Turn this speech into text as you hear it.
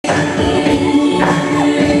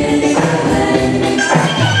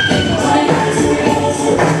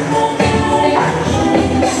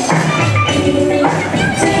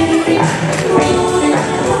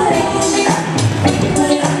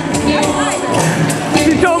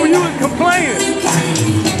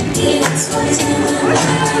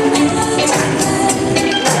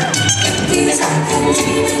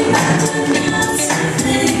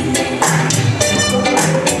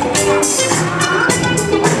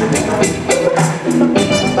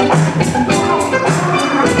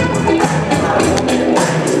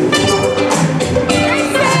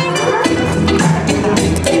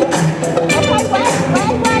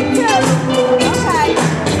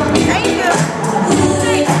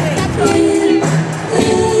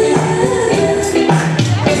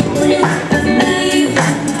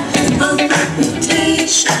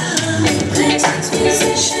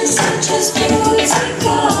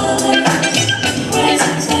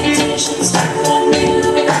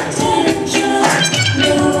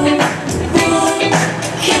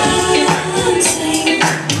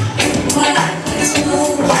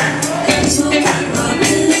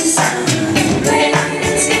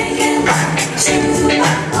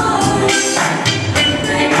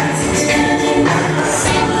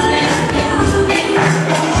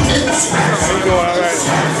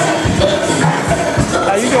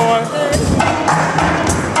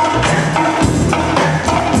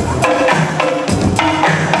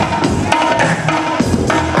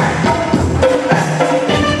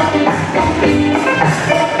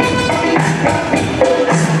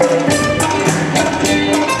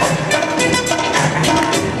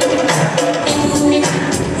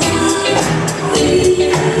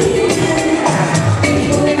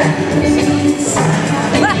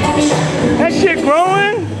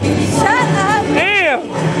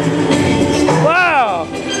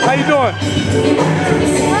How you doing?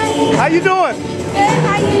 Good, how you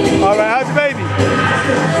doing? All right, how's your baby?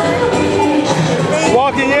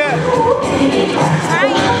 Walking yet?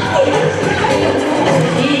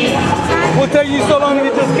 What took you so long to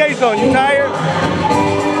get your skates on? You tired?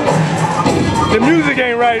 The music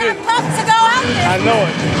ain't right, is it? I'm pumped to go out there. I know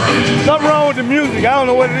it. Something wrong with the music. I don't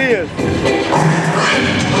know what it is. Is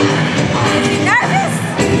he nervous?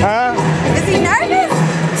 Huh? Is he nervous?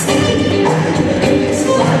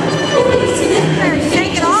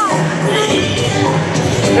 Shake it off.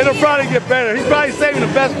 It'll probably get better. He's probably saving the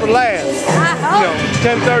best for last. I hope. You know,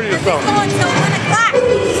 10:30 or something. It's going till 1 o'clock.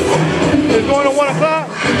 It's going to 1 o'clock?